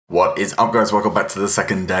What is up, guys? Welcome back to the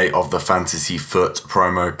second day of the Fantasy FUT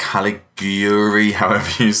promo. Caligiuri,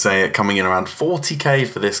 however you say it, coming in around 40k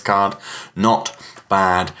for this card. Not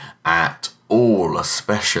bad at all,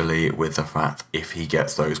 especially with the fact if he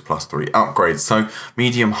gets those +3 upgrades. So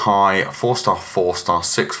medium high, 4-star, 4-star,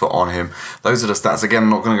 6 foot on him. Those are the stats. Again, I'm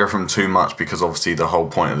not going to go from too much because obviously the whole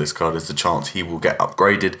point of this card is the chance he will get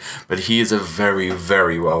upgraded, but he is a very,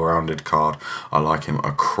 very well-rounded card. I like him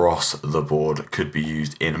across the board. Could be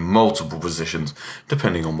used in multiple positions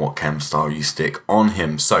depending on what chem style you stick on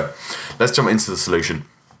him. So let's jump into the solution.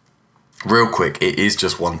 Real quick, it is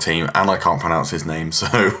just one team, and I can't pronounce his name,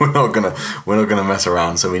 so we're not gonna mess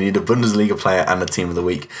around. So we need a Bundesliga player and a team of the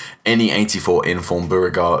week. Any 84 inform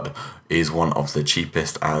Beauregard is one of the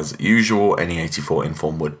cheapest as usual. Any 84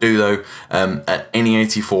 inform would do though. At any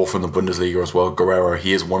 84 from the Bundesliga as well, Guerrero,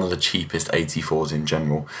 he is one of the cheapest 84s in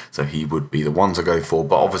general, so he would be the one to go for.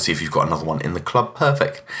 But obviously, if you've got another one in the club,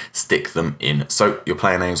 perfect, stick them in. So your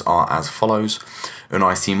player names are as follows: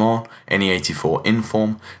 Unai Simon, any 84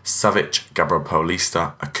 inform, Savic, Gabriel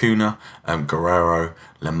Paulista, Acuna, Guerrero,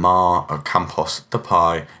 Lemar, Ocampos,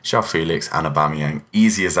 Depay, João Felix, and Aubameyang.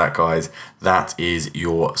 Easy as that, guys. That is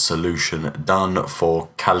your solution done for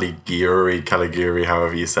Caligiuri,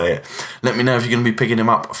 however you say it. Let me know if you're going to be picking him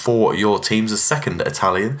up for your teams. A second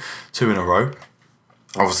Italian, 2 in a row.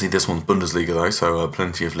 Obviously, this one's Bundesliga though, so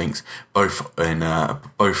plenty of links, both in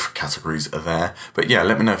both categories are there. But yeah,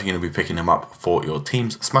 let me know if you're going to be picking them up for your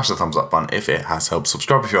teams. Smash the thumbs up button if it has helped.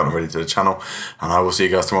 Subscribe if you aren't already to the channel, and I will see you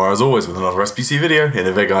guys tomorrow as always with another SBC video. In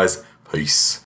a bit, guys. Peace.